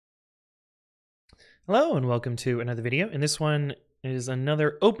Hello and welcome to another video, and this one is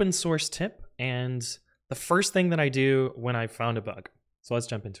another open source tip and the first thing that I do when I found a bug. So let's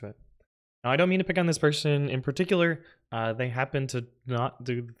jump into it. Now I don't mean to pick on this person in particular, they happen to not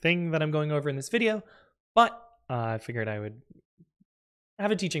do the thing that I'm going over in this video, but I figured I would have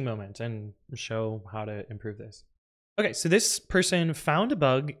a teaching moment and show how to improve this. Okay, so this person found a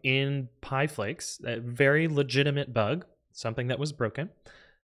bug in PyFlakes, a very legitimate bug, something that was broken.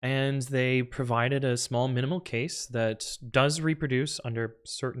 And they provided a small minimal case that does reproduce under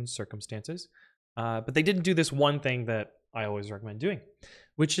certain circumstances. But they didn't do this one thing that I always recommend doing,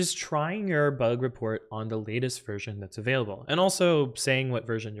 which is trying your bug report on the latest version that's available, and also saying what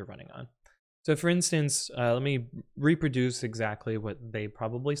version you're running on. So for instance, let me reproduce exactly what they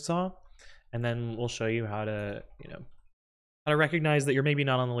probably saw, and then we'll show you how to, how to recognize that you're maybe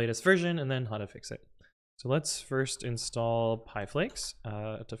not on the latest version, and then how to fix it. So let's first install PyFlakes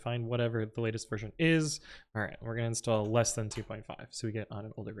to find whatever the latest version is. All right, we're gonna install less than 2.5, so we get on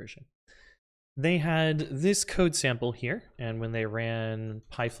an older version. They had this code sample here, and when they ran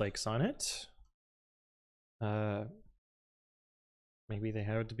PyFlakes on it, maybe they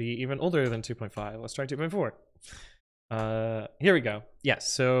had to be even older than 2.5. Let's try 2.4. Here we go.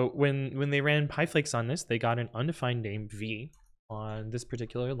 Yes, so when they ran PyFlakes on this, they got an undefined name v on this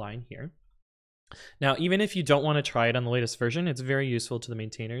particular line here. Now, even if you don't want to try it on the latest version, it's very useful to the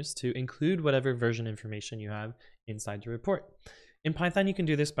maintainers to include whatever version information you have inside the report. In Python, you can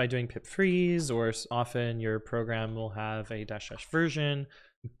do this by doing pip freeze, or often your program will have a -- version.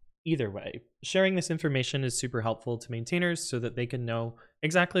 Either way, sharing this information is super helpful to maintainers so that they can know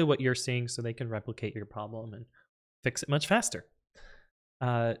exactly what you're seeing so they can replicate your problem and fix it much faster.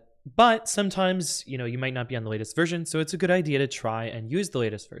 But sometimes, you might not be on the latest version, so it's a good idea to try and use the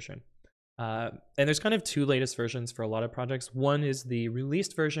latest version. And there's kind of two latest versions for a lot of projects. One is the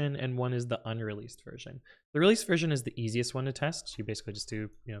released version and one is the unreleased version. The released version is the easiest one to test. You basically just do,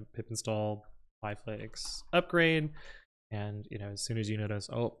 pip install PyFlakes upgrade. And, as soon as you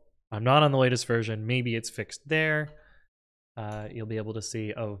notice, oh, I'm not on the latest version, maybe it's fixed there, you'll be able to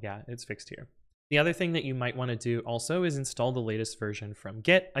see, oh yeah, it's fixed here. The other thing that you might want to do also is install the latest version from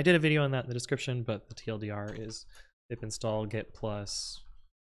Git. I did a video on that in the description, but the TLDR is pip install git plus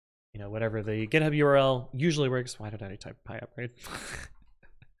whatever the GitHub URL usually works. Why did I type PyUpgrade?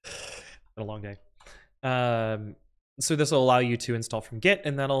 Been a long day. So this will allow you to install from Git,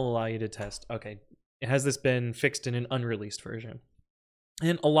 and that'll allow you to test, okay, has this been fixed in an unreleased version?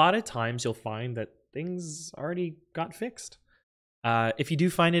 And a lot of times you'll find that things already got fixed. If you do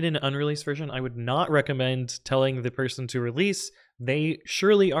find it in an unreleased version, I would not recommend telling the person to release. They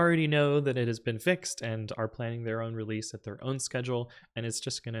surely already know that it has been fixed and are planning their own release at their own schedule, and it's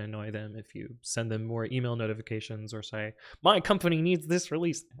just going to annoy them if you send them more email notifications or say, my company needs this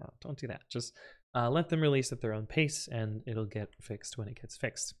release. No, don't do that. Just let them release at their own pace, and it'll get fixed when it gets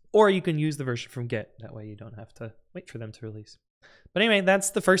fixed. Or you can use the version from Git. That way you don't have to wait for them to release. But anyway,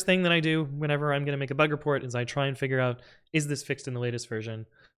 that's the first thing that I do whenever I'm going to make a bug report, is I try and figure out, is this fixed in the latest version?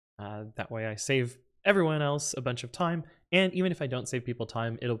 That way I save everyone else a bunch of time, and even if I don't save people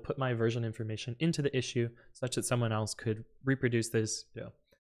time, it'll put my version information into the issue such that someone else could reproduce this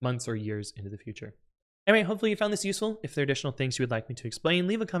months or years into the future. Anyway, hopefully you found this useful. If there are additional things you would like me to explain,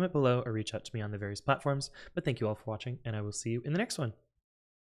 leave a comment below or reach out to me on the various platforms. But thank you all for watching, and I will see you in the next one.